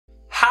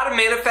to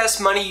manifest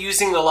money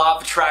using the law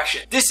of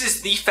attraction. This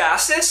is the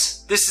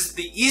fastest, this is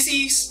the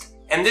easiest,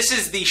 and this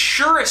is the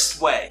surest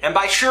way. And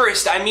by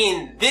surest, I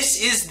mean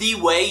this is the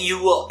way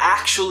you will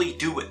actually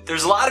do it.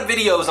 There's a lot of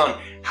videos on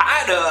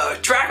how to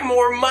attract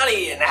more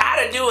money and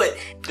how to do it.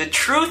 The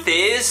truth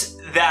is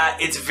that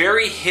it's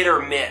very hit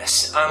or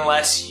miss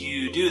unless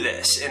you do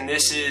this. And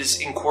this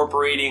is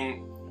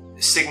incorporating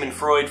Sigmund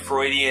Freud,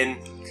 Freudian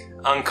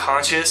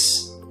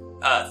unconscious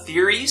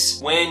theories.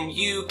 When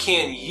you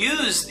can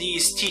use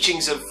these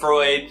teachings of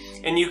Freud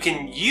and you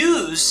can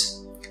use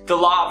the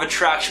law of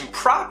attraction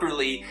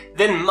properly,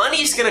 then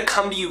money's gonna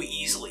come to you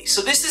easily.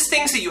 So this is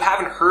things that you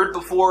haven't heard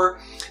before.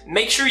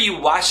 Make sure you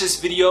watch this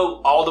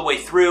video all the way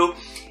through.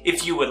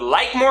 If you would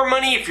like more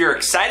money, if you're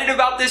excited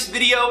about this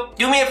video,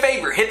 do me a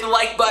favor, hit the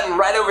like button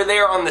right over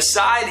there on the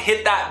side.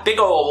 Hit that big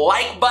old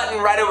like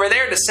button right over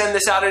there to send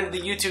this out into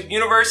the YouTube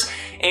universe.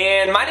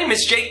 And my name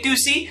is Jake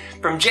Ducey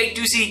from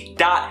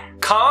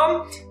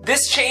jakeducey.com.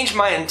 This changed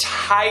my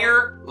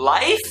entire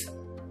life,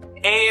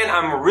 and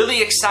I'm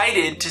really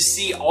excited to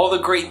see all the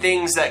great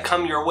things that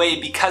come your way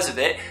because of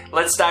it.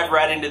 Let's dive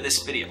right into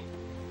this video.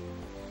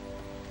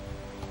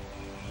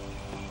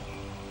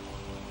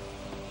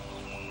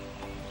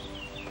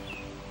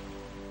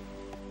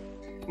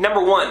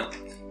 Number one,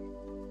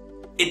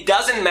 it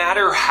doesn't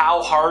matter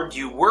how hard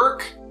you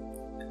work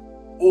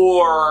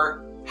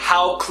or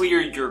how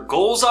clear your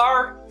goals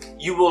are,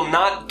 you will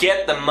not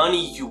get the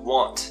money you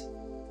want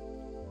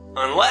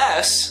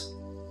unless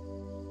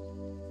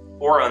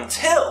or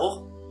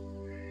until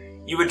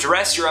you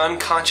address your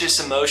unconscious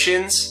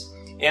emotions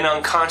and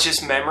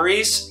unconscious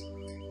memories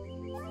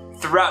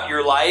throughout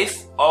your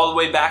life, all the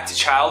way back to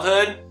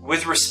childhood,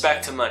 with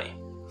respect to money.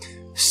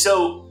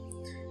 So,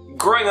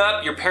 growing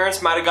up, your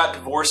parents might have got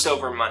divorced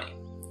over money.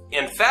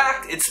 In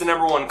fact, it's the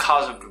 #1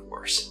 cause of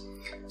divorce.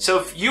 So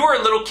if you were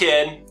a little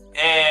kid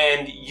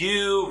and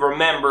you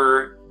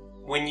remember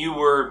when you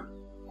were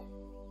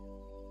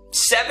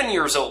 7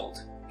 years old,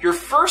 your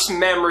first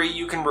memory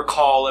you can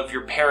recall of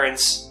your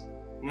parents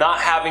not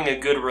having a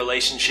good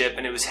relationship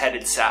and it was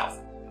headed south.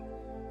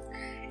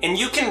 And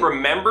you can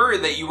remember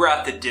that you were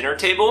at the dinner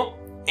table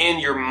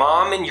and your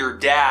mom and your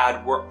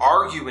dad were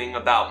arguing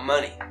about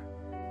money.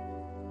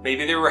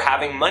 Maybe they were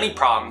having money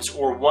problems,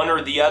 or one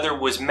or the other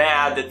was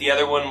mad that the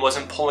other one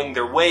wasn't pulling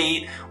their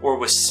weight or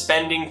was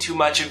spending too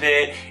much of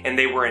it and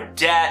they were in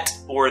debt,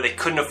 or they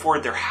couldn't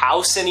afford their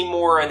house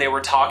anymore and they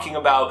were talking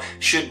about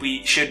should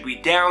we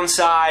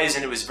downsize,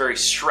 and it was very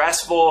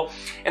stressful,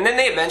 and then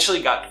they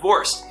eventually got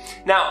divorced.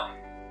 Now,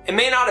 it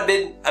may not have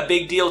been a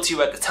big deal to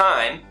you at the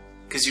time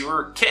because you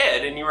were a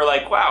kid and you were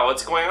like, wow,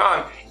 what's going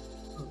on?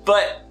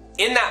 But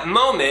in that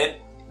moment,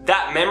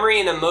 that memory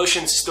and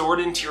emotion stored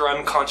into your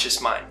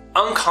unconscious mind.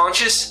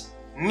 Unconscious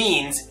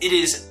means it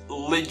is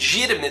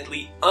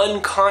legitimately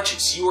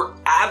unconscious. You are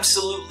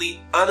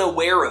absolutely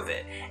unaware of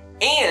it.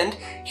 And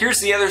here's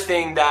the other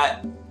thing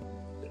that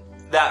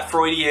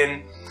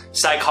Freudian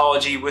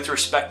psychology with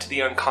respect to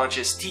the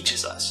unconscious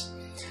teaches us.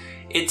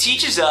 It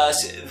teaches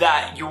us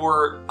that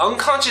your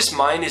unconscious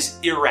mind is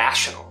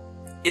irrational.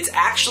 It's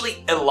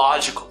actually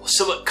illogical.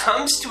 So it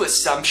comes to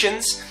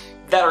assumptions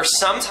that are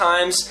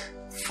sometimes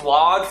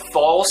flawed,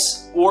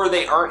 false, or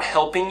they aren't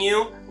helping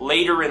you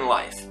later in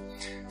life.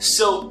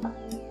 So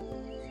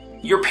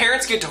your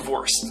parents get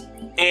divorced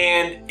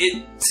and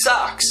it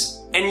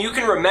sucks, and you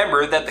can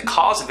remember that the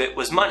cause of it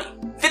was money.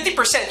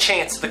 50%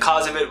 chance the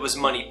cause of it was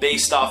money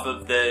based off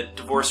of the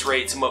divorce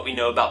rates and what we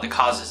know about the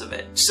causes of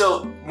it.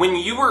 So when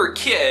you were a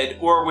kid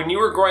or when you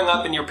were growing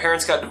up and your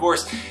parents got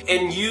divorced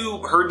and you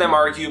heard them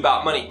argue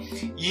about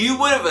money, you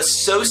would have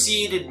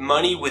associated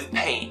money with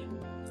pain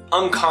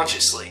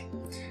unconsciously.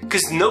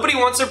 Because nobody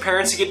wants their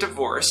parents to get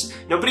divorced,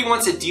 nobody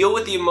wants to deal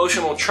with the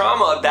emotional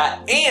trauma of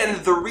that,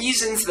 and the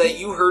reasons that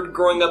you heard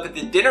growing up at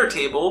the dinner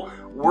table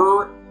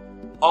were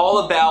all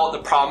about the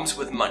problems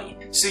with money.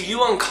 So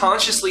you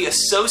unconsciously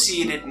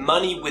associated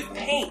money with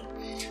pain.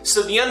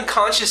 So the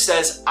unconscious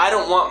says, I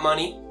don't want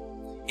money,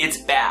 it's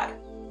bad.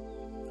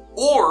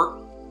 Or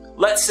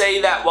let's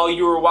say that while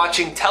you were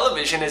watching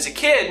television as a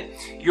kid,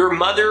 your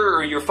mother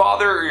or your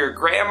father or your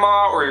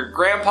grandma or your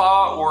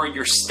grandpa or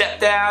your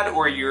stepdad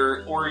or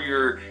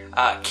your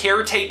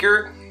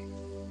caretaker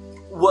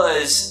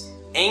was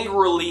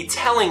angrily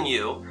telling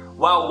you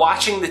while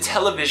watching the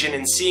television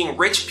and seeing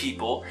rich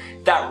people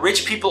that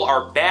rich people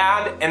are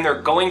bad and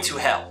they're going to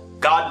hell.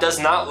 God does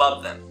not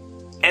love them.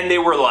 And they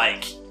were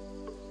like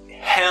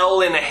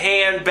hell in a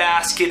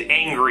handbasket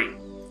angry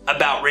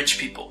about rich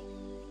people.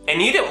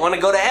 And you didn't want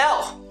to go to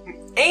hell.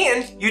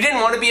 And you didn't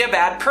want to be a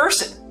bad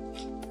person.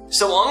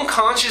 So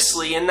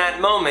unconsciously in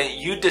that moment,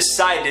 you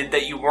decided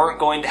that you weren't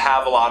going to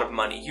have a lot of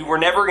money. You were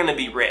never going to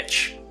be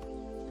rich.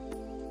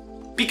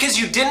 Because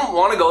you didn't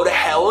want to go to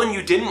hell and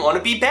you didn't want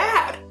to be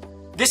bad.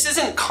 This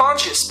isn't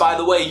conscious, by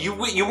the way.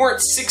 You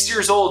weren't 6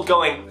 years old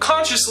going,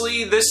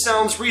 consciously, this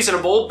sounds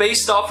reasonable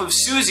based off of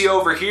Susie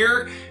over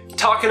here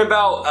talking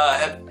about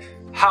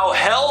how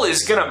hell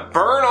is gonna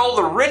burn all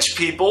the rich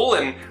people,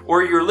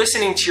 or you're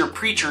listening to your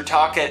preacher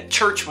talk at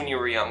church when you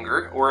were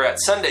younger or at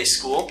Sunday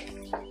school,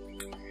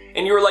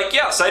 And you were like,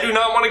 yes, I do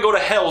not want to go to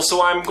hell,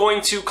 so I'm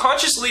going to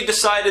consciously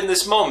decide in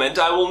this moment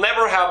I will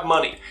never have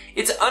money.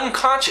 It's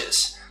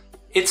unconscious.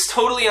 It's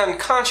totally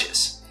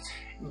unconscious.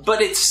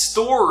 But it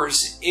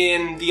stores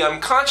in the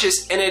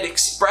unconscious and it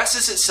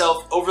expresses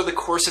itself over the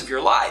course of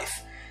your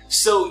life.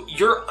 So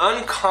your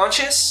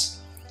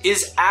unconscious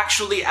is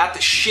actually at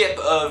the ship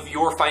of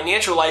your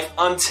financial life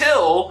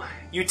until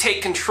you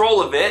take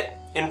control of it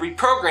and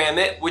reprogram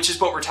it, which is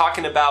what we're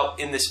talking about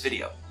in this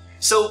video.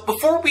 So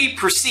before we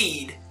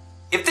proceed,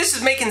 if this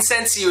is making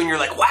sense to you and you're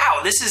like,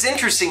 wow, this is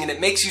interesting, and it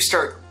makes you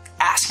start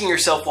asking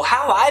yourself, well,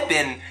 how have I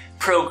been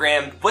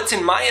programmed? What's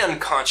in my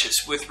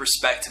unconscious with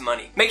respect to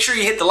money? Make sure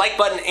you hit the like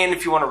button, and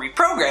if you want to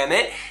reprogram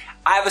it,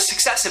 I have a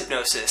success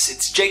hypnosis.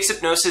 It's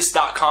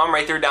jakeshypnosis.com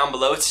right there down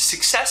below. It's a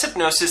success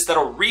hypnosis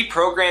that'll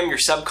reprogram your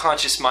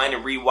subconscious mind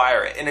and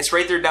rewire it. And it's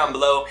right there down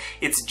below.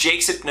 It's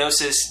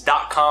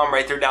jakeshypnosis.com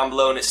right there down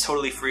below, and it's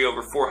totally free.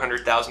 Over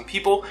 400,000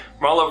 people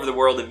from all over the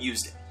world have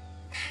used it.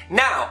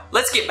 Now,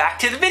 let's get back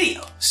to the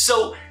video.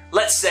 So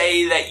let's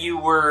say that you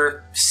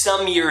were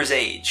some years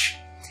age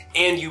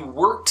and you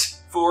worked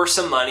for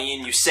some money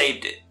and you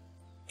saved it,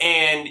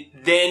 and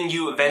then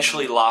you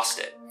eventually lost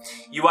it.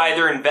 You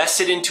either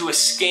invested into a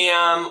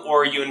scam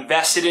or you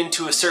invested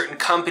into a certain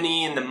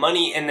company and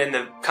then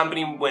the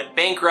company went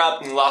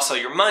bankrupt and you lost all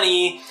your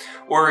money,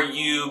 or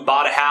you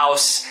bought a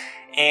house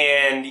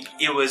and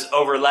it was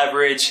over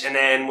leveraged, and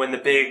then when the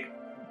big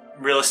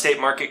real estate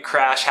market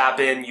crash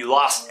happened, you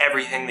lost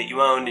everything that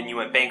you owned and you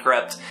went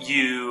bankrupt.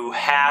 You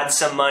had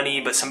some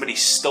money, but somebody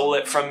stole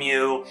it from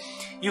you.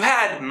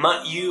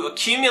 You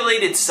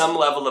accumulated some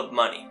level of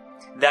money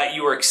that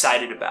you were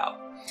excited about.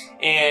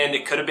 And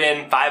it could have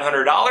been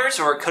 $500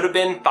 or it could have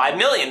been $5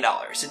 million.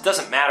 It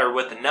doesn't matter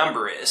what the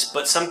number is,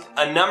 but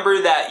a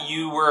number that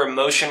you were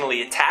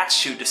emotionally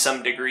attached to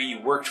some degree.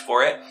 You worked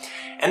for it,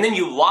 and then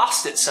you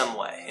lost it some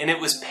way, and it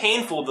was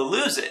painful to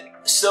lose it.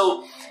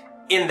 So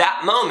in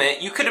that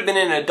moment, you could have been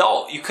an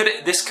adult.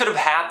 This could have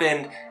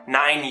happened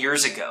 9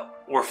 years ago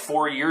or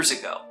 4 years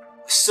ago.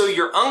 So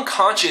your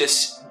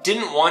unconscious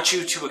didn't want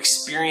you to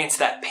experience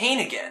that pain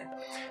again.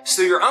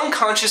 So your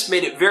unconscious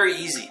made it very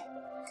easy.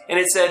 And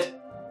it said,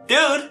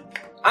 dude,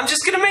 I'm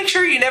just gonna make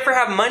sure you never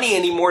have money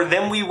anymore,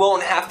 then we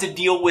won't have to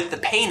deal with the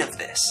pain of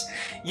this.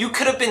 You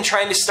could have been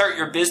trying to start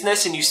your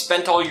business and you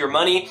spent all your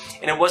money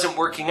and it wasn't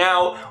working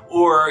out,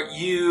 or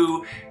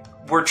you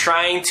were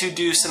trying to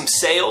do some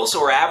sales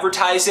or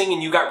advertising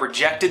and you got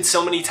rejected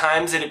so many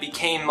times that it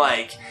became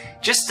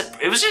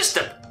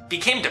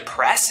became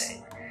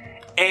depressing.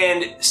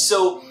 And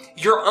so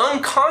your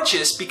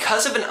unconscious,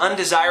 because of an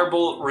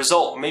undesirable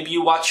result, maybe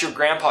you watch your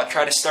grandpa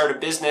try to start a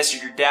business, or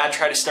your dad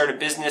try to start a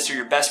business, or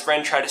your best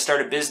friend try to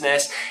start a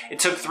business. It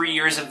took 3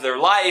 years of their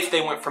life.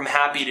 They went from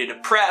happy to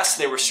depressed.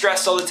 They were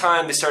stressed all the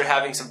time. They started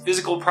having some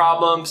physical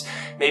problems.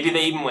 Maybe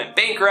they even went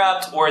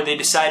bankrupt, or they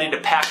decided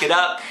to pack it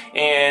up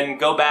and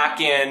go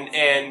back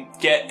and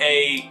get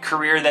a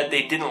career that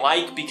they didn't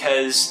like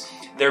because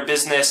their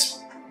business,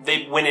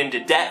 they went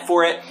into debt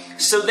for it.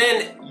 So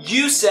then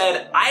you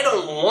said, I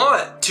don't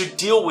want to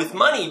deal with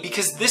money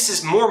because this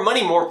is more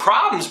money, more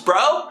problems,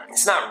 bro.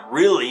 It's not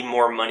really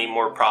more money,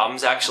 more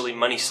problems. Actually,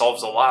 money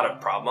solves a lot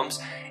of problems.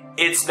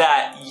 It's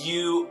that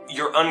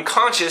your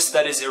unconscious,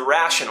 that is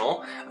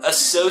irrational,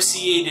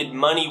 associated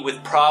money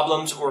with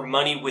problems, or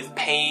money with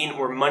pain,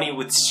 or money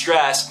with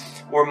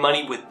stress, or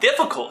money with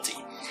difficulty.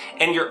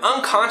 And your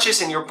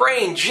unconscious and your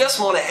brain just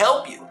want to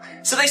help you.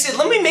 So they said,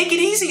 let me make it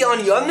easy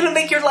on you. I'm going to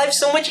make your life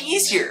so much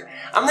easier.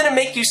 I'm going to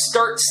make you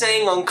start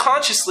saying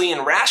unconsciously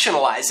and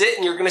rationalize it.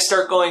 And you're going to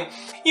start going,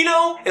 you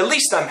know, at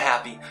least I'm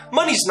happy.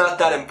 Money's not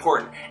that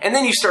important. And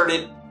then you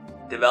started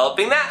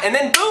developing that. And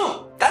then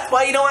boom, that's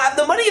why you don't have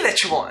the money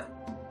that you want.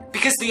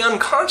 Because the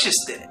unconscious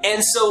did it.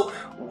 And so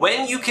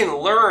when you can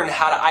learn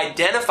how to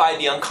identify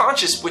the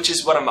unconscious, which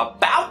is what I'm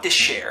about to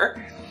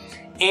share,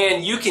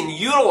 and you can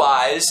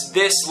utilize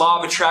this law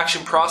of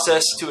attraction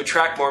process to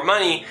attract more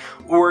money,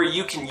 or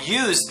you can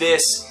use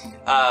this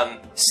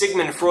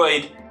Sigmund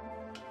Freud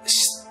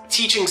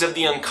teachings of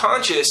the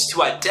unconscious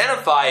to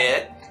identify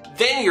it,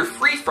 then you're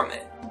free from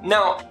it.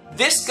 Now,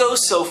 this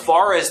goes so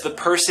far as the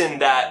person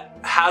that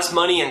has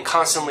money and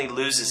constantly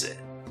loses it.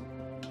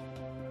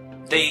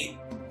 They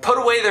put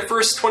away their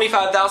first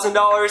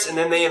 $25,000 and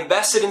then they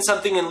invest it in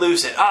something and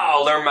lose it.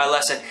 I'll learn my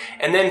lesson.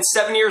 And then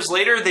 7 years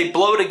later, they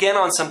blow it again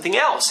on something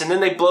else. And then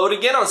they blow it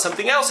again on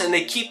something else, and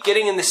they keep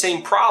getting in the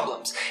same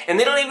problems. And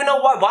they don't even know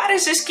why. Why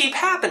does this keep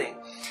happening?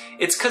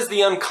 It's because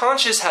the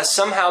unconscious has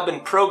somehow been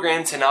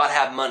programmed to not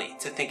have money,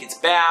 to think it's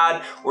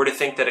bad, or to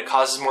think that it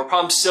causes more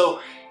problems.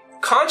 So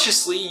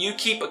consciously, you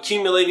keep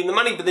accumulating the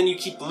money, but then you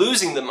keep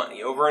losing the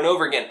money over and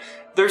over again.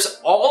 There's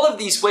all of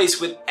these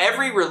ways with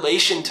every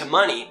relation to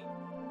money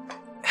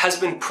has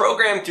been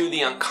programmed through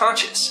the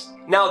unconscious.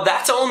 Now,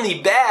 that's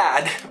only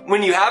bad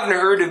when you haven't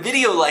heard a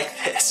video like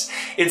this.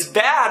 It's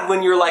bad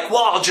when you're like,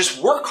 well, I'll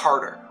just work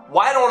harder.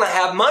 Why don't I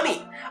have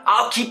money?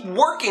 I'll keep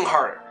working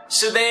harder.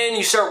 So then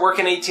you start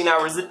working 18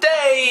 hours a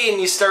day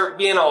and you start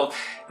being all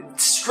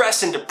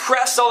stressed and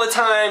depressed all the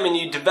time, and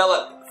you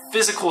develop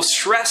physical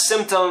stress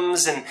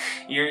symptoms and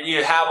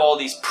you have all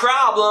these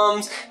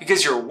problems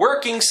because you're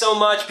working so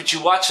much, but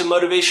you watch a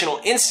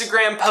motivational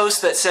Instagram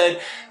post that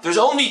said, there's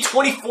only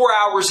 24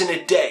 hours in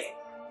a day.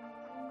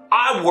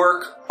 I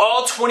work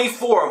all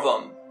 24 of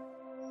them.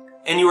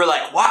 And you were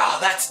like, wow,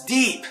 that's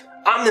deep.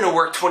 I'm going to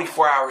work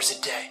 24 hours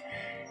a day.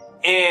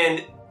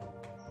 And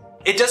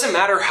it doesn't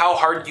matter how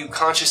hard you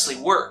consciously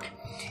work.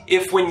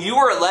 If when you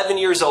were 11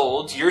 years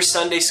old, your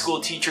Sunday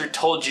school teacher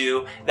told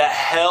you that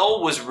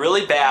hell was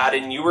really bad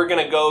and you were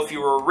going to go if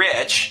you were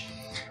rich,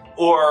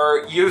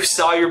 or you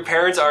saw your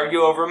parents argue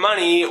over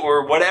money,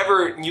 or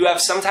whatever, you have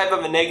some type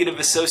of a negative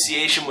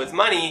association with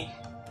money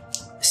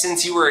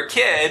since you were a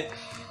kid,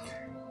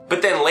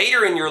 but then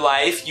later in your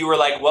life, you were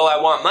like, well,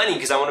 I want money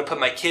because I want to put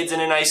my kids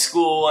in a nice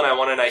school, and I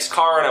want a nice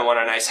car, and I want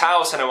a nice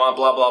house, and I want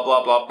blah, blah,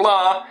 blah, blah,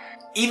 blah.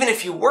 Even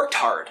if you worked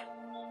hard,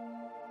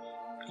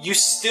 you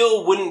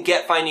still wouldn't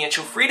get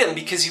financial freedom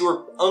because you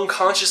were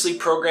unconsciously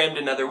programmed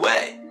another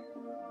way.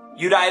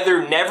 You'd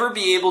either never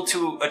be able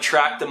to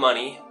attract the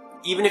money,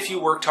 even if you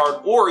worked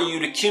hard, or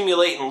you'd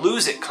accumulate and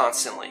lose it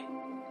constantly.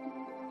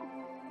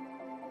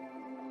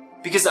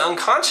 Because the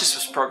unconscious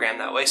was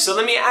programmed that way. So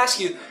let me ask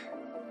you,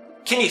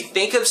 can you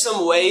think of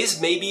some ways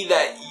maybe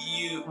that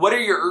what are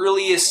your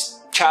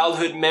earliest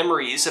childhood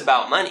memories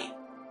about money?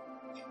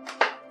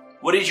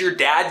 What did your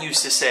dad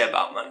used to say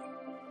about money?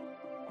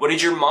 What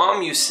did your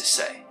mom used to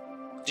say?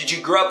 Did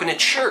you grow up in a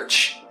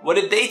church? What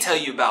did they tell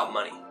you about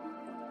money?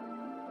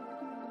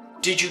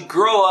 Did you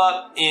grow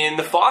up in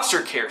the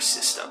foster care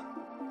system?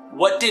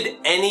 What did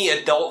any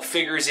adult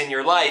figures in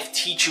your life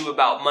teach you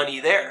about money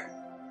there?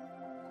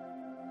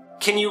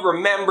 Can you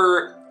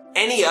remember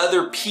any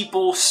other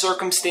people,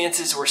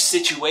 circumstances, or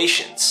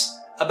situations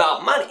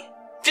about money?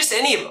 Just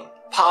any of them.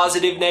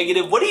 Positive,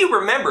 negative. What do you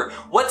remember?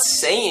 What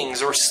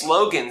sayings or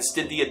slogans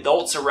did the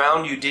adults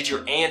around you, did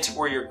your aunt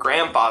or your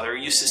grandfather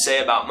used to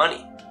say about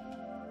money?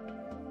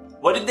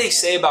 What did they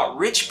say about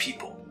rich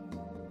people?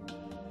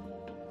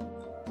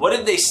 What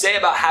did they say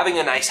about having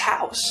a nice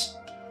house?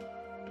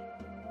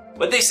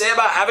 What did they say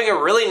about having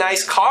a really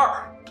nice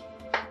car?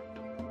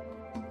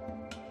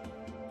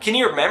 Can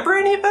you remember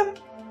any of them?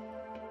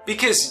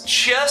 Because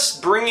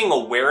just bringing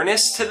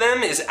awareness to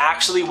them is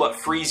actually what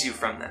frees you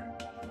from them.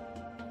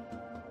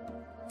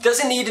 It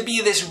doesn't need to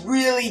be this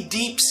really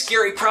deep,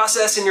 scary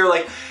process and you're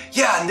like,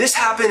 yeah, and this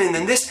happened and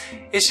then this.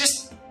 It's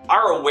just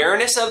our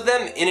awareness of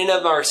them in and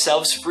of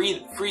ourselves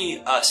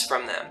free us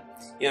from them.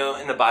 You know,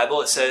 in the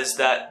Bible it says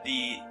that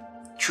the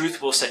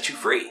truth will set you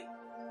free.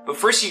 But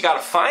first you got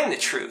to find the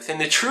truth. And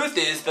the truth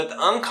is that the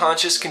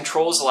unconscious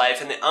controls life,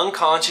 and the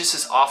unconscious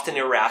is often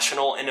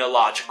irrational and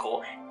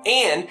illogical.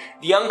 And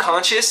the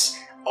unconscious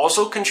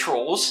also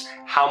controls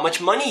how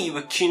much money you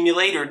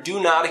accumulate or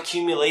do not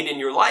accumulate in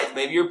your life.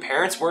 Maybe your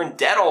parents were in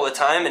debt all the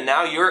time and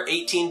now you're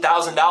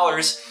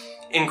 $18,000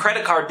 in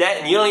credit card debt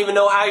and you don't even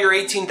know how you're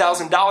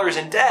 $18,000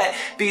 in debt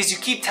because you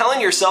keep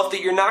telling yourself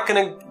that you're not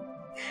going to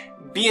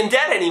be in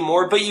debt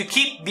anymore, but you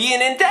keep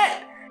being in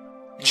debt.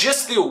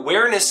 Just the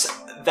awareness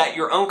that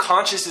your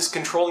unconscious is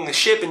controlling the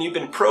ship and you've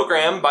been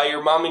programmed by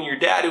your mom and your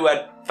dad who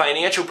had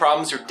financial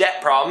problems or debt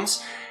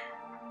problems,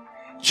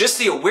 just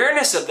the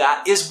awareness of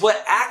that is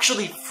what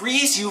actually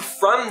frees you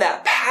from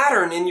that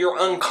pattern in your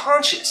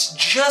unconscious.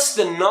 Just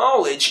the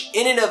knowledge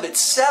in and of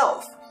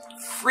itself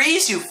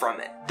frees you from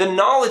it. The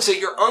knowledge that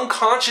your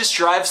unconscious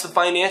drives the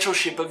financial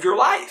ship of your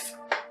life.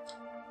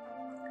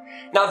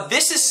 Now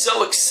this is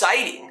so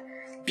exciting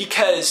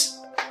because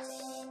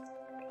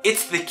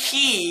it's the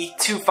key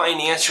to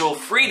financial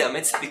freedom.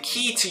 It's the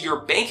key to your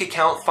bank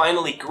account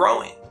finally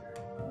growing.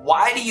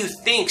 Why do you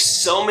think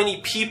so many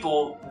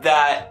people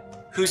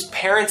whose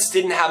parents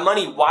didn't have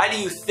money, why do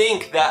you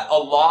think that a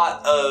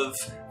lot of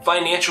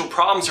financial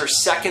problems are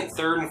second,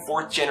 third, and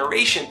fourth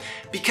generation?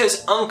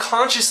 Because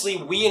unconsciously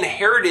we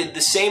inherited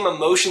the same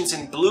emotions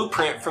and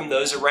blueprint from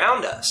those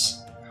around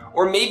us.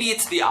 Or maybe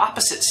it's the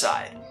opposite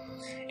side.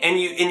 And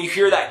you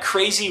hear that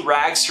crazy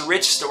rags to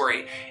rich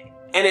story.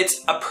 And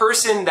it's a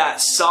person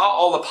that saw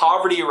all the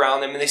poverty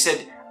around them and they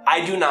said,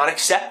 I do not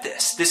accept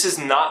this. This is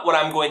not what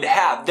I'm going to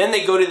have. Then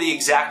they go to the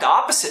exact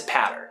opposite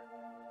pattern.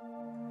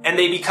 And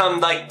they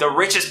become like the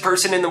richest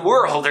person in the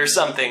world or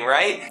something,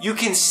 right? You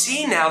can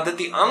see now that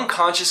the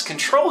unconscious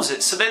controls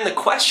it. So then the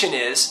question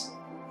is,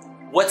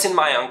 what's in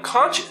my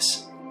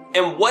unconscious?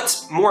 And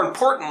what's more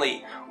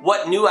importantly,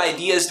 what new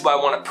ideas do I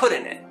want to put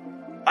in it?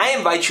 I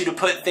invite you to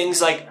put things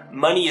like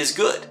money is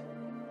good.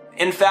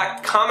 In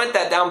fact, comment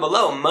that down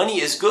below. Money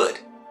is good.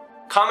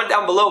 Comment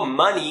down below.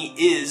 Money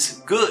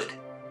is good.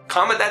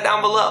 Comment that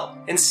down below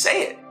and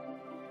say it.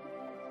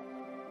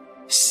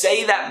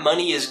 Say that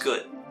money is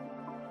good.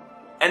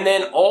 And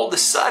then all of a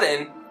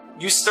sudden,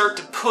 you start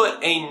to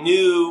put a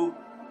new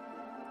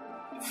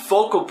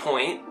focal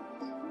point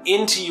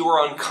into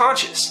your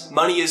unconscious.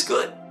 Money is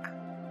good.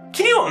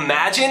 Can you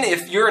imagine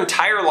if your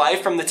entire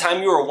life from the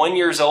time you were 1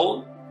 year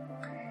old,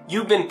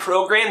 you've been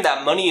programmed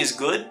that money is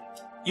good?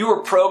 You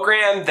were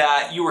programmed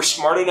that you were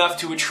smart enough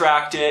to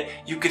attract it.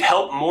 You could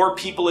help more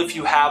people if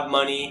you have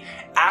money.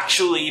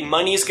 Actually,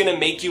 money is going to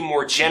make you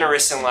more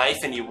generous in life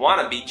and you want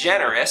to be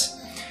generous.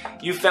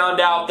 You found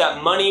out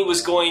that money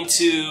was going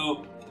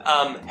to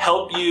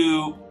help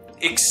you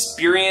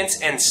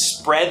experience and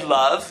spread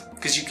love,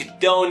 because you could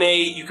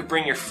donate, you could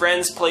bring your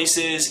friends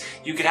places,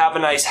 you could have a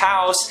nice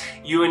house,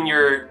 you and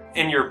your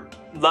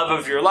love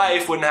of your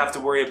life wouldn't have to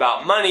worry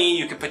about money,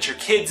 you could put your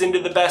kids into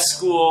the best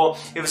school,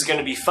 it was going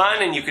to be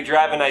fun, and you could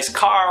drive a nice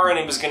car, and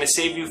it was going to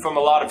save you from a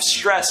lot of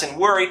stress and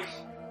worry.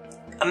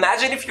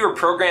 Imagine if you were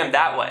programmed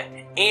that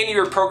way, and you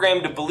were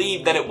programmed to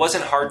believe that it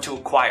wasn't hard to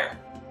acquire.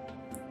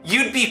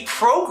 You'd be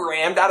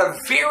programmed at a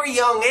very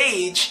young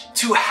age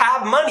to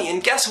have money,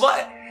 and guess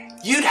what?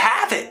 You'd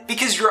have it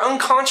because your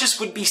unconscious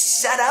would be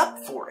set up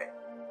for it.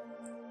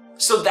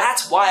 So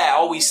that's why I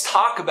always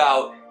talk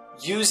about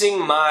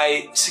using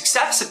my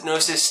success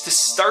hypnosis to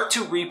start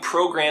to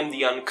reprogram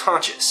the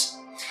unconscious.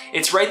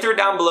 It's right there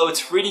down below.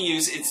 It's free to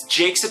use. It's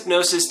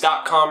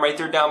jakeshypnosis.com right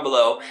there down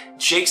below.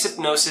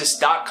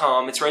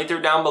 jakeshypnosis.com. It's right there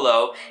down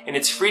below, and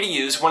it's free to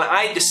use. When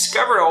I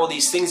discovered all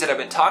these things that I've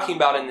been talking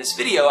about in this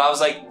video, I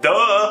was like,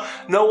 duh,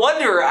 no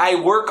wonder I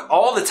work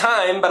all the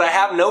time, but I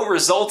have no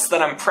results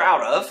that I'm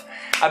proud of.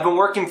 I've been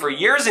working for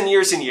years and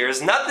years and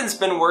years. Nothing's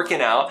been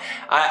working out.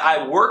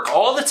 I work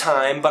all the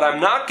time, but I'm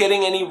not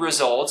getting any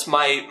results.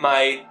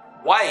 My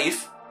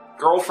wife,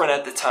 girlfriend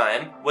at the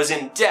time, was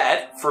in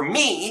debt for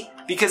me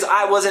because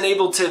I wasn't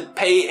able to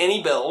pay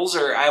any bills,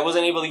 or I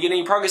wasn't able to get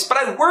any progress, but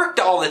I worked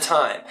all the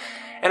time.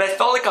 And I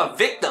felt like a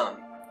victim.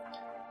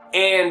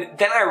 And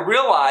then I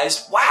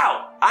realized,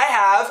 wow, I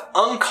have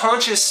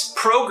unconscious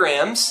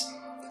programs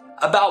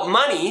about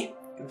money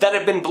that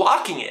have been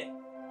blocking it.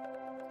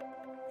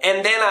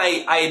 And then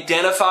I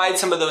identified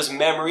some of those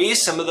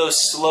memories, some of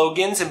those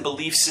slogans and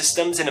belief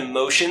systems and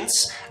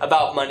emotions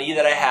about money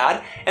that I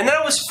had, and then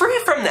I was free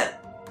from them.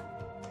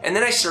 And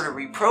then I started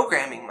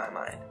reprogramming my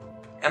mind,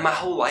 and my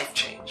whole life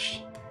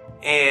changed.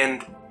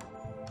 And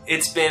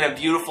it's been a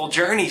beautiful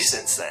journey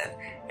since then.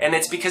 And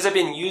it's because I've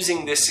been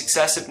using this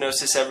success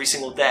hypnosis every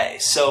single day.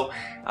 So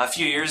a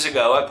few years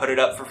ago, I put it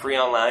up for free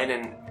online,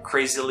 and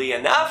crazily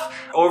enough,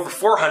 over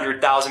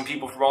 400,000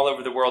 people from all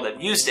over the world have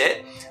used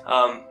it,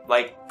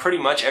 like pretty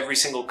much every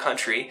single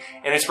country.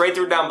 And it's right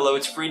there down below.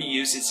 It's free to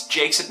use. It's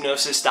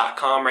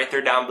jakeshypnosis.com right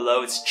there down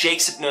below. It's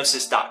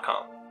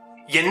jakeshypnosis.com.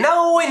 You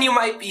know, and you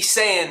might be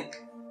saying,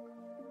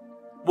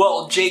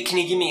 well, Jake, can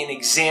you give me an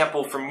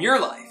example from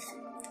your life?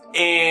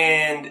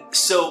 And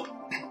so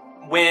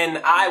when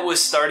I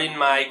was starting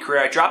my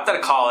career, I dropped out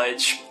of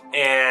college,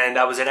 and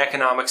I was in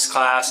economics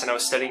class, and I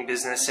was studying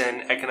business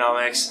and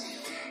economics,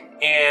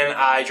 and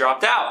I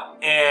dropped out.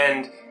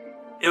 And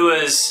it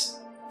was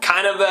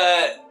kind of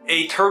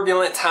a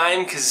turbulent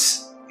time,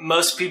 because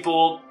most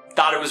people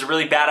thought it was a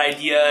really bad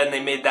idea, and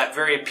they made that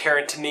very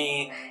apparent to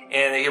me.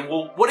 And they said,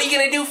 well, what are you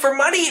going to do for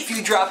money if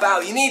you drop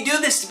out? You need to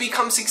do this to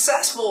become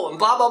successful, and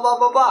blah, blah, blah,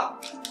 blah, blah.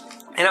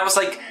 And I was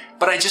like,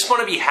 but I just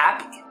want to be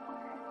happy.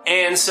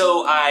 And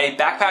so I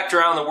backpacked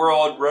around the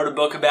world, wrote a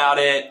book about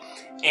it,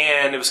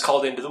 and it was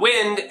called Into the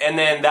Wind. And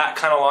then that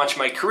kind of launched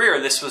my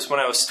career. This was when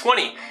I was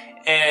 20.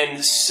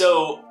 And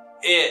so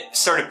it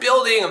started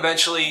building.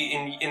 Eventually,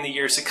 in the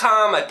years to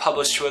come, I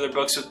published 2 other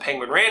books with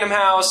Penguin Random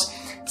House,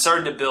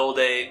 started to build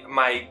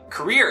my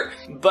career.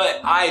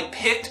 But I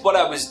picked what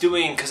I was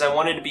doing because I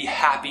wanted to be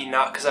happy,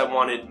 not because I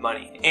wanted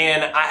money.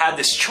 And I had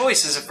this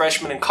choice as a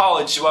freshman in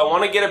college. Do I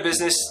want to get a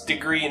business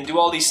degree and do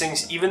all these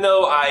things, even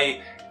though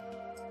I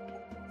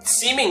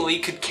seemingly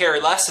could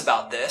care less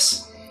about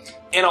this,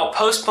 and I'll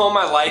postpone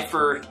my life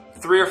for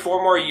 3 or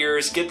 4 more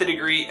years, get the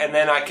degree, and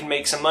then I can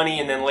make some money,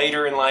 and then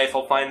later in life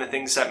I'll find the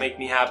things that make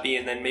me happy,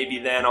 and then maybe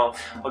then I'll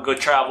go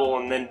travel,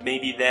 and then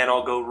maybe then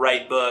I'll go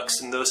write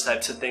books and those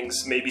types of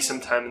things maybe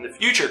sometime in the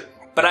future.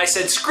 But I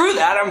said, screw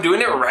that, I'm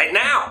doing it right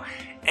now.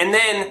 And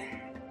then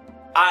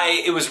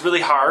it was really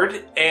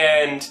hard,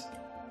 and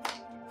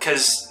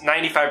because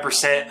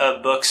 95%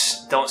 of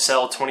books don't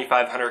sell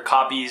 2,500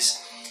 copies,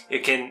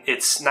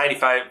 it's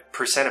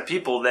 95% of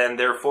people then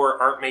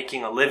therefore aren't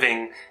making a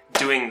living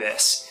doing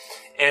this.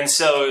 And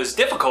so it was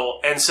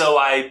difficult. And so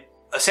I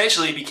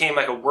essentially became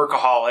like a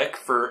workaholic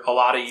for a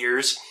lot of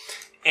years.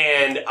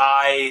 And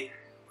I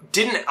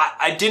didn't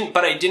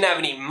have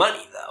any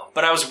money though.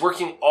 But I was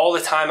working all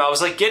the time. I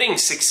was like getting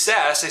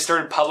success. I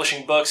started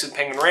publishing books with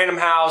Penguin Random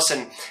House,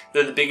 and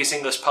they're the biggest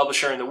English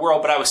publisher in the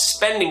world, but I was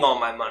spending all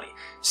my money.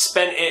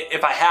 Spent it,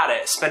 if I had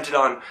it, spent it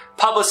on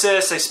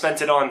publicists, I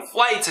spent it on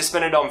flights, I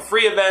spent it on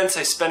free events,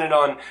 I spent it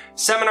on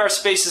seminar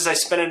spaces, I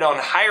spent it on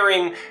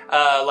hiring,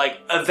 like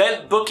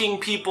event booking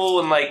people,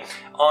 and like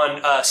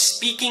on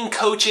speaking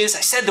coaches. I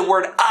said the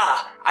word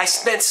I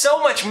spent so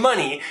much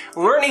money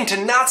learning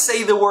to not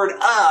say the word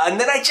and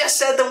then I just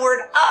said the word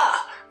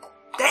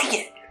dang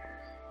it.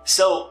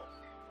 So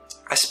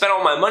I spent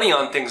all my money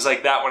on things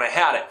like that when I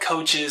had it.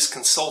 Coaches,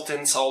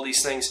 consultants, all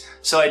these things.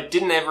 So I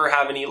didn't ever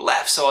have any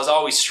left. So I was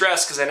always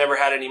stressed because I never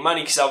had any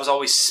money, because I was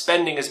always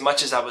spending as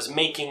much as I was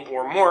making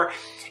or more.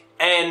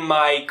 And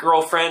my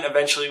girlfriend,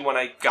 eventually when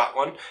I got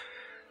one,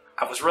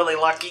 I was really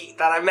lucky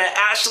that I met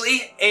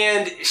Ashley,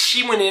 and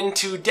she went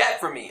into debt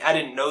for me. I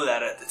didn't know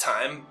that at the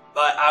time,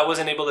 but I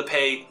wasn't able to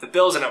pay the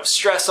bills and I was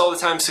stressed all the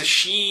time. So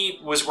she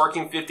was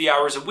working 50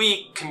 hours a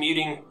week,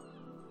 commuting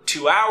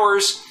 2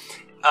 hours,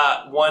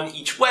 one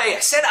each way. I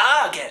said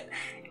again,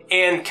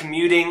 and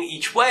commuting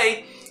each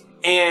way.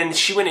 And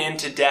she went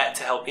into debt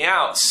to help me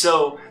out.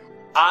 So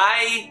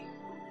I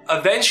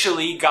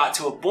eventually got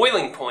to a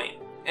boiling point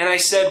and I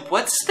said,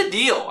 what's the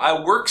deal?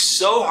 I work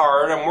so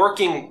hard. I'm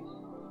working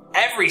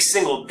every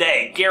single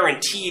day,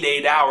 guaranteed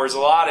 8 hours. A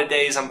lot of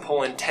days I'm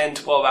pulling 10,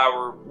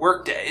 12-hour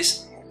work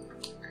days.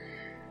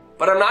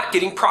 But I'm not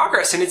getting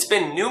progress, and it's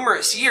been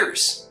numerous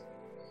years.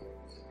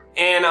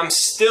 And I'm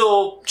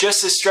still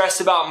just as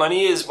stressed about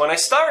money as when I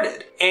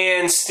started,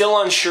 and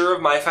still unsure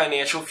of my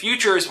financial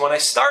future as when I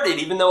started,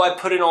 even though I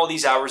put in all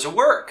these hours of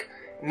work.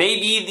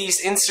 Maybe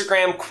these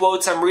Instagram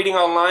quotes I'm reading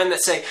online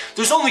that say,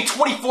 there's only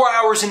 24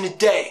 hours in a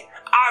day.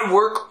 I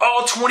work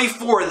all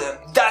 24 of them.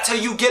 That's how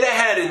you get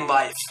ahead in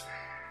life.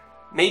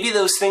 Maybe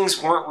those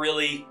things weren't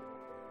really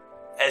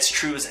as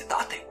true as I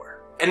thought they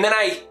were. And then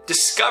I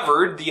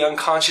discovered the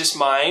unconscious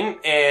mind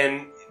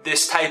and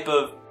this type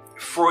of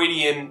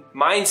Freudian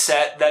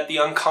mindset that the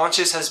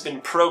unconscious has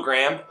been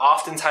programmed,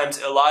 oftentimes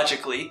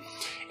illogically,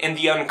 and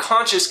the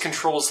unconscious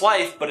controls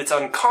life, but it's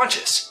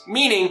unconscious.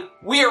 Meaning,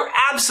 we are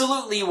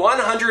absolutely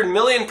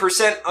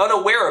 100,000,000%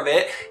 unaware of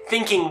it,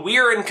 thinking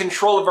we're in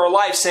control of our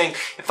life, saying,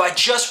 if I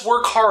just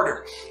work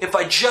harder, if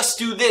I just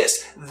do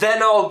this,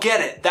 then I'll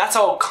get it. That's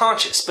all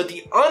conscious, but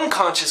the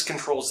unconscious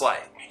controls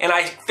life. And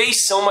I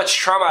faced so much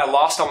trauma. I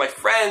lost all my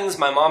friends.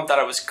 My mom thought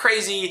I was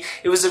crazy.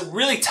 It was a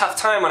really tough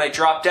time when I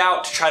dropped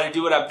out to try to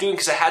do what I'm doing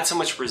because I had so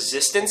much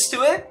resistance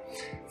to it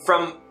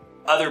from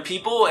other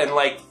people and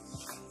like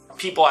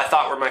people I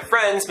thought were my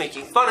friends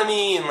making fun of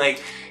me, and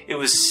like it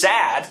was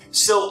sad.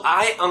 So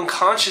I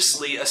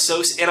unconsciously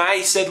associated, and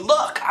I said,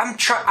 look,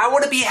 I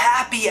want to be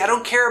happy. I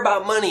don't care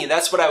about money.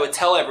 That's what I would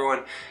tell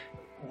everyone.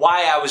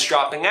 Why I was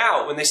dropping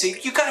out when they say,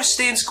 you gotta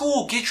stay in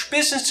school, get your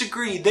business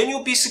degree, then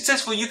you'll be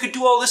successful, you could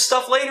do all this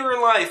stuff later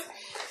in life.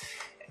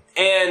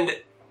 And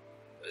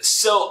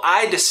so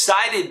I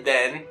decided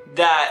then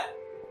that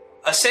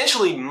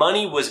essentially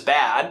money was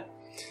bad,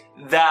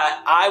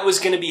 that I was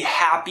gonna be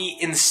happy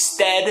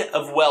instead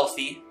of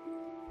wealthy.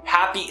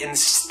 Happy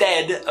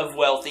instead of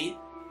wealthy.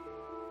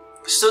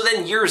 So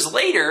then years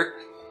later,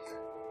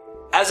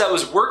 as I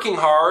was working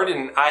hard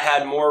and I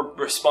had more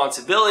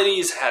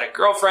responsibilities, had a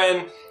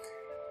girlfriend,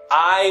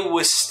 I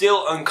was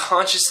still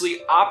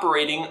unconsciously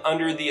operating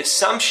under the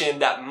assumption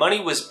that money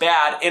was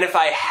bad, and if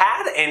I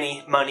had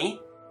any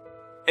money,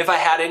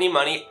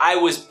 I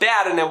was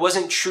bad and I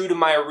wasn't true to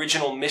my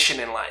original mission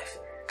in life.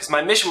 Because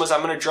my mission was,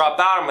 I'm going to drop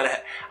out,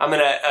 I'm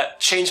gonna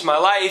change my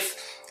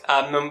life,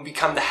 I'm going to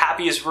become the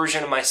happiest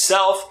version of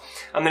myself,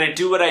 I'm going to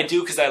do what I do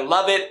because I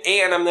love it,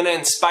 and I'm going to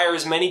inspire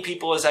as many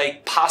people as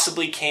I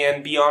possibly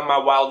can beyond my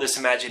wildest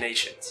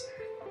imaginations.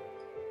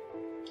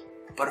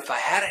 But if I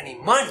had any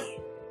money,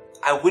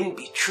 I wouldn't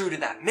be true to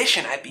that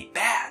mission. I'd be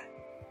bad.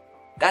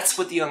 That's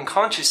what the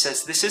unconscious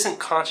says. This isn't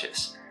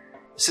conscious.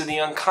 So the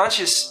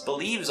unconscious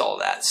believes all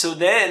that. So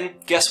then,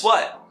 guess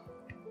what?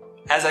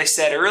 As I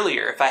said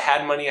earlier, if I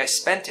had money, I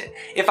spent it.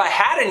 If I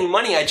had any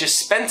money, I just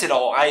spent it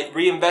all. I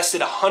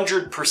reinvested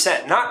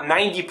 100%, not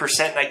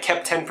 90%, and I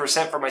kept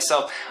 10% for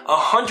myself.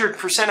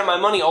 100% of my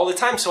money all the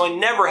time, so I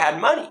never had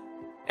money.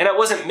 And I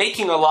wasn't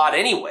making a lot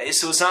anyway,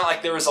 so it's not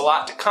like there was a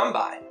lot to come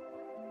by.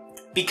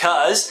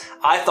 Because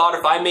I thought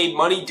if I made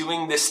money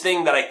doing this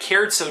thing that I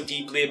cared so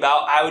deeply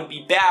about, I would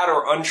be bad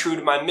or untrue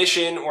to my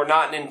mission or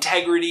not in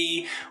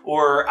integrity,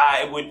 or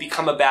I would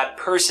become a bad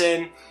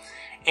person.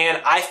 And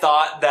I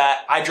thought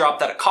that I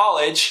dropped out of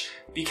college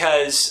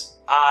because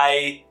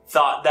I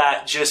thought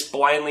that just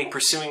blindly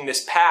pursuing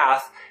this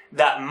path,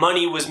 that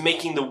money was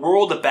making the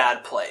world a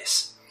bad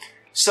place.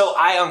 So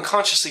I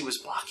unconsciously was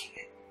blocking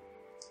it.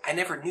 I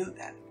never knew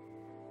that.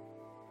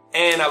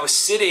 And I was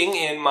sitting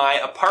in my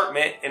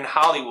apartment in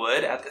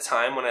Hollywood at the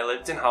time when I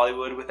lived in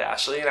Hollywood with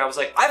Ashley, and I was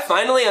like, I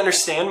finally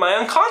understand my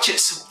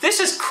unconscious. This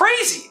is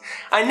crazy.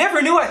 I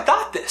never knew I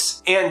thought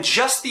this. And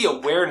just the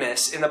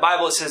awareness, in the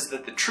Bible it says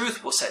that the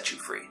truth will set you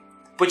free.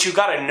 But you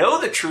gotta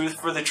know the truth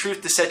for the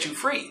truth to set you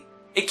free.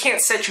 It can't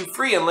set you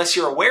free unless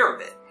you're aware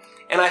of it.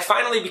 And I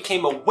finally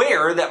became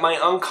aware that my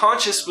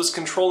unconscious was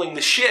controlling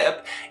the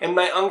ship, and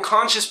my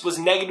unconscious was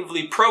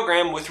negatively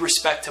programmed with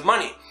respect to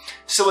money.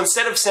 So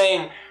instead of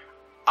saying,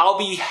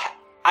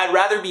 I'd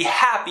rather be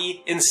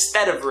happy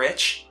instead of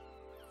rich,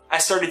 I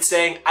started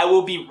saying, I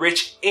will be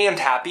rich and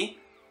happy.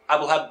 I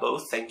will have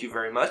both, thank you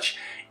very much.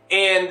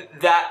 And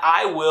that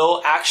I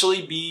will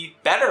actually be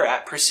better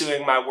at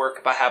pursuing my work.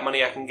 If I have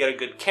money, I can get a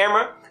good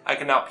camera. I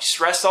can not be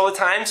stressed all the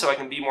time, so I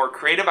can be more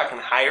creative. I can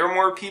hire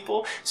more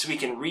people, so we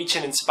can reach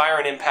and inspire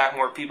and impact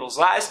more people's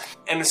lives.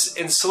 And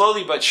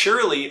slowly but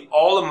surely,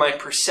 all of my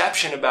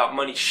perception about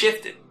money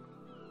shifted.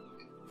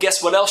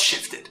 Guess what else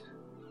shifted?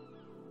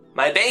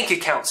 My bank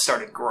account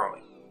started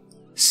growing.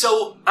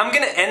 So I'm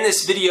going to end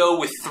this video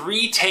with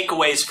 3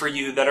 takeaways for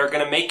you that are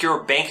going to make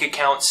your bank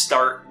account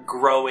start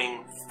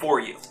growing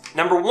for you.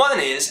 Number 1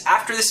 is,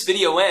 after this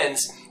video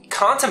ends,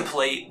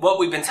 contemplate what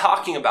we've been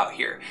talking about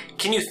here?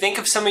 Can you think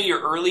of some of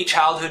your early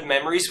childhood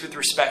memories with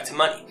respect to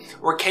money?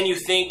 Or can you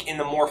think in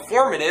the more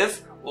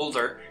formative,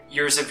 older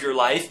years of your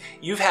life,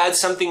 you've had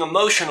something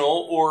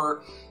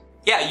emotional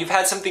you've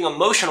had something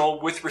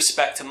emotional with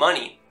respect to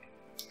money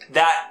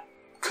that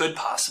could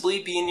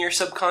possibly be in your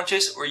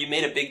subconscious, or you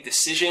made a big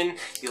decision,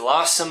 you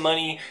lost some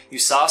money, you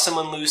saw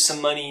someone lose some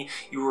money,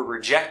 you were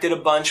rejected a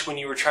bunch when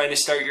you were trying to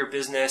start your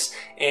business,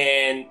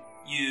 and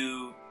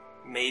you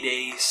made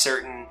a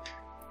certain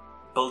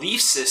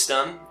belief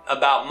system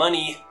about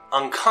money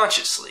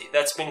unconsciously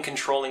that's been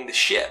controlling the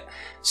ship.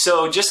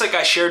 So just like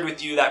I shared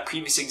with you that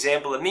previous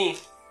example of me,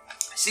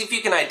 see if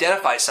you can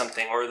identify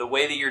something, or the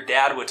way that your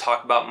dad would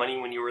talk about money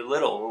when you were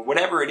little, or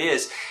whatever it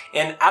is,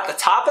 and at the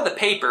top of the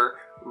paper,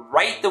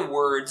 write the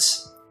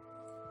words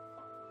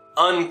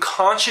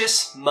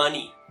unconscious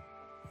money.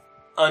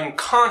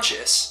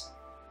 Unconscious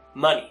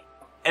money.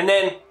 And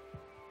then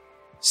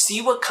see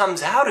what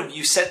comes out of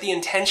you. Set the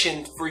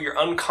intention for your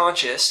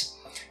unconscious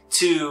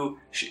to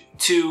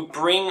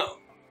bring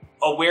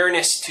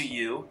awareness to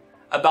you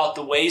about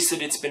the ways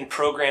that it's been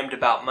programmed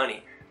about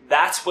money.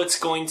 That's what's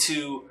going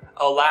to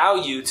allow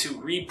you to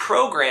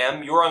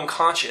reprogram your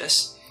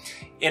unconscious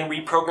and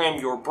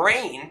reprogram your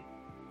brain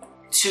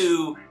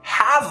to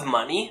have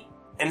money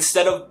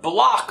instead of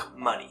block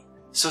money.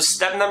 So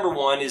step number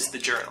 1 is the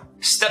journal.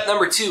 Step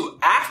number 2,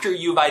 after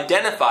you've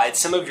identified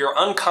some of your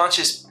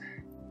unconscious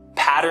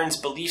patterns,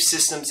 belief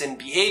systems, and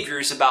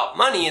behaviors about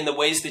money and the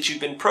ways that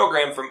you've been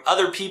programmed from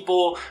other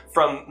people,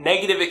 from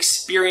negative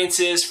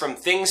experiences, from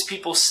things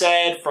people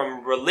said,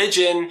 from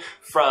religion,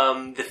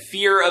 from the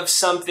fear of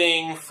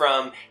something,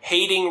 from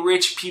hating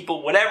rich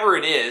people, whatever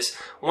it is,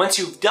 once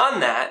you've done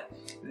that,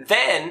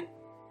 then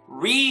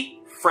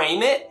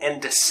reframe it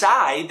and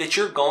decide that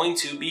you're going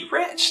to be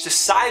rich.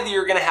 Decide that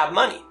you're going to have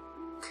money.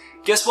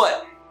 Guess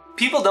what?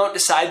 People don't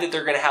decide that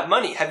they're going to have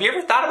money. Have you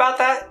ever thought about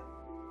that?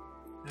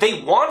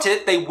 They want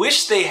it, they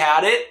wish they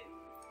had it,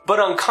 but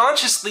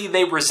unconsciously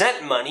they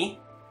resent money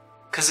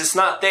because it's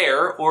not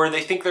there, or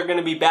they think they're going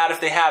to be bad if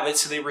they have it,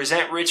 so they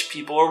resent rich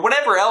people, or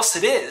whatever else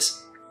it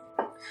is.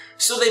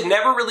 So they've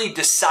never really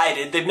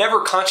decided, they've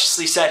never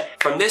consciously said,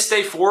 from this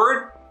day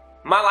forward,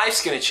 my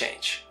life's going to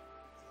change.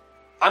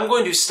 I'm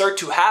going to start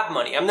to have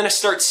money. I'm going to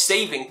start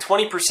saving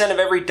 20% of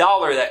every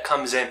dollar that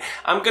comes in.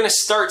 I'm going to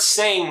start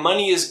saying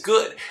money is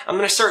good. I'm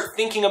going to start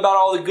thinking about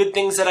all the good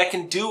things that I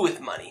can do with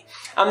money.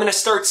 I'm going to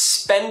start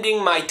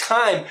spending my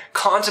time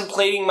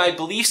contemplating my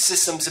belief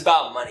systems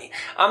about money.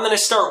 I'm going to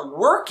start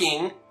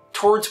working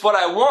towards what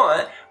I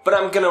want, but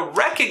I'm going to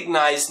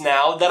recognize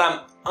now that I'm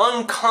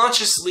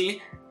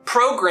unconsciously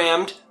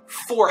programmed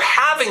for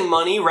having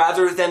money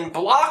rather than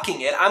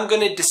blocking it. I'm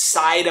going to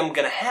decide I'm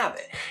going to have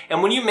it.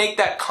 And when you make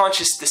that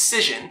conscious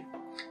decision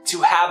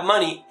to have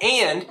money,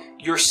 and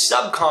your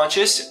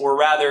subconscious, or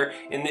rather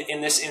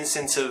in this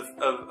instance of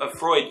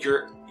Freud,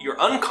 your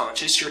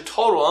unconscious, your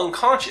total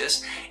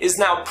unconscious, is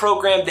now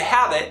programmed to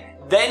have it,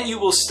 then you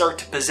will start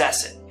to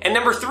possess it. And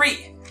number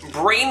 3,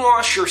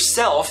 brainwash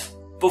yourself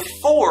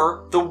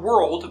before the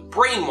world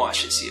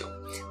brainwashes you.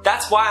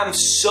 That's why I'm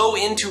so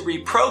into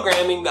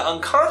reprogramming the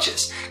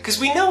unconscious, because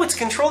we know it's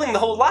controlling the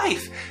whole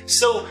life.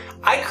 So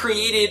I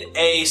created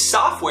a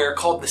software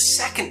called the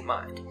Second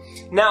Mind.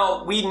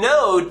 Now, we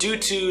know due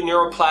to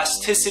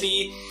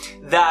neuroplasticity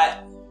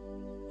that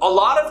a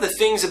lot of the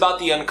things about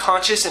the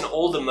unconscious and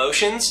old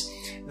emotions,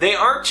 they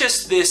aren't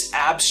just this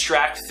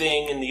abstract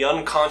thing in the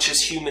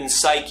unconscious human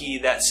psyche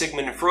that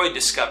Sigmund Freud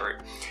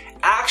discovered.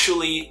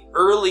 Actually,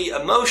 early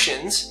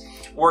emotions,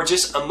 or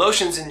just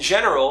emotions in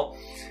general,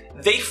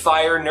 they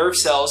fire nerve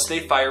cells, they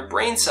fire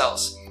brain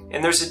cells.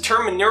 And there's a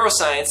term in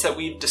neuroscience that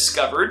we've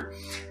discovered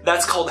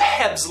that's called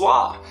Hebb's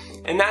Law.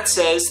 And that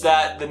says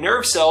that the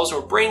nerve cells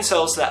or brain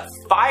cells that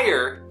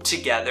fire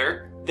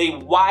together, they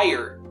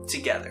wire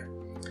together.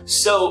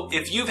 So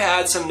if you've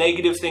had some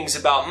negative things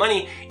about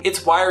money,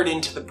 it's wired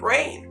into the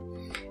brain.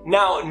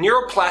 Now,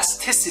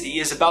 neuroplasticity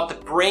is about the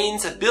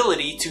brain's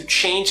ability to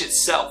change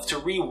itself, to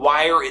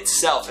rewire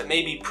itself. It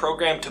may be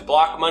programmed to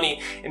block money.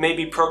 It may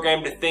be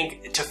programmed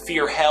to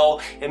fear hell.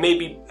 It may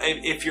be,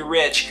 if you're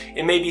rich,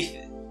 it may be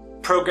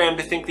programmed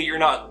to think that you're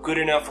not good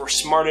enough or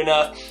smart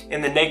enough,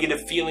 and the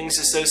negative feelings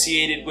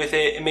associated with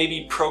it. It may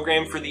be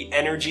programmed for the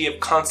energy of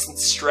constant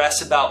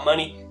stress about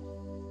money,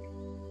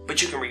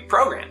 but you can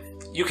reprogram it.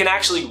 You can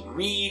actually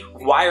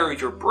rewire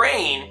your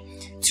brain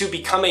to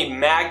become a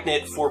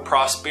magnet for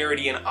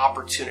prosperity and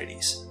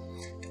opportunities.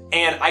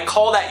 And I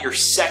call that your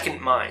second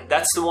mind.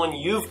 That's the one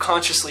you've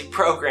consciously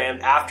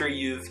programmed after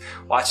you've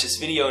watched this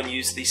video and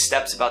used these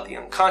steps about the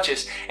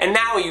unconscious, and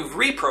now you've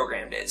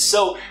reprogrammed it.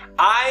 So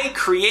I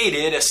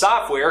created a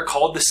software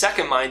called the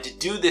Second Mind to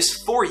do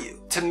this for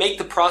you, to make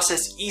the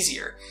process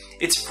easier.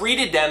 It's free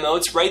to demo.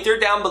 It's right there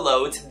down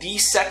below. It's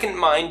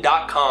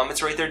thesecondmind.com.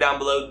 It's right there down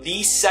below,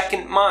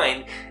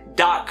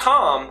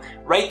 thesecondmind.com,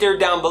 right there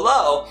down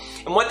below.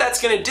 And what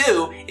that's going to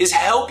do is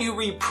help you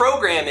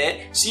reprogram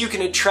it so you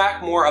can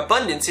attract more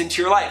abundance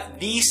into your life.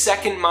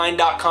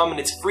 Thesecondmind.com, and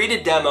it's free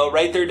to demo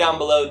right there down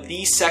below,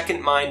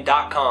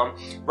 thesecondmind.com,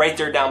 right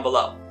there down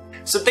below.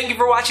 So thank you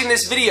for watching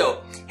this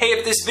video. Hey,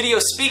 if this video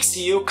speaks to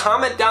you,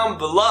 comment down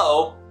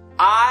below,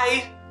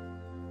 I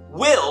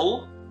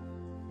will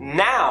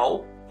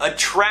now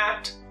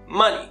attract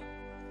money.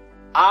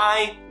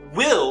 I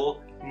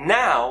will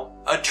now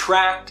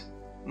attract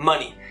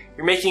money.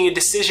 You're making a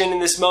decision in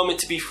this moment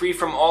to be free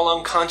from all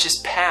unconscious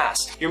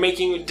past. You're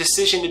making a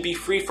decision to be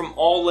free from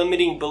all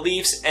limiting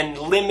beliefs and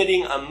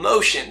limiting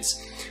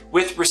emotions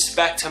with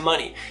respect to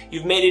money.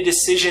 You've made a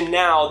decision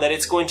now that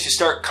it's going to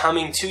start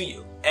coming to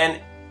you,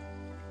 and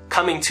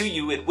coming to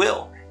you it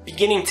will.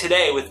 Beginning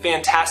today with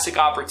fantastic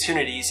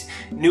opportunities,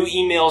 new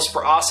emails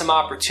for awesome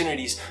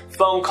opportunities,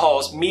 phone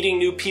calls, meeting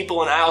new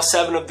people in aisle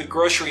 7 of the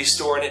grocery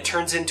store, and it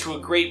turns into a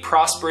great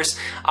prosperous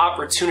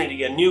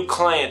opportunity. A new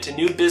client, a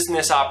new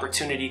business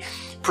opportunity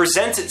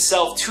presents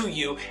itself to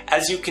you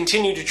as you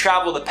continue to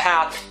travel the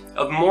path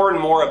of more and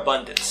more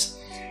abundance.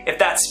 If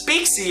that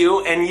speaks to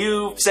you and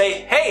you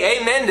say,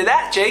 hey, amen to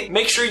that, Jake,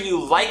 make sure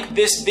you like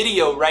this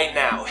video right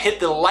now. Hit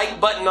the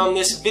like button on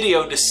this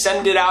video to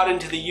send it out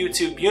into the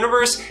YouTube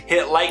universe.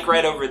 Hit like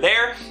right over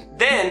there.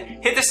 Then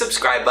hit the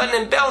subscribe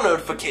button and bell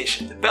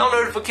notification. The bell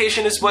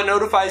notification is what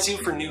notifies you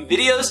for new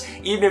videos.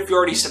 Even if you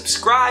already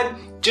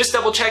subscribed, just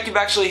double check you've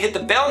actually hit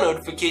the bell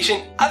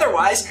notification.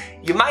 Otherwise,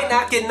 you might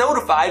not get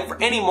notified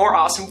for any more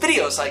awesome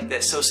videos like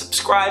this. So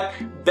subscribe,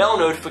 bell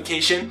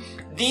notification.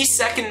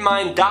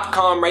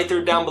 TheSecondMind.com right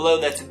there down below.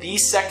 That's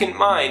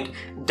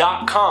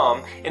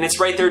TheSecondMind.com, and it's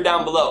right there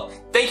down below.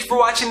 Thank you for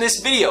watching this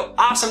video.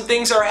 Awesome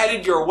things are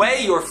headed your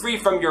way. You're free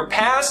from your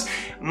past.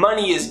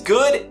 Money is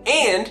good,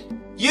 and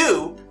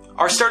you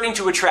are starting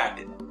to attract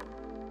it.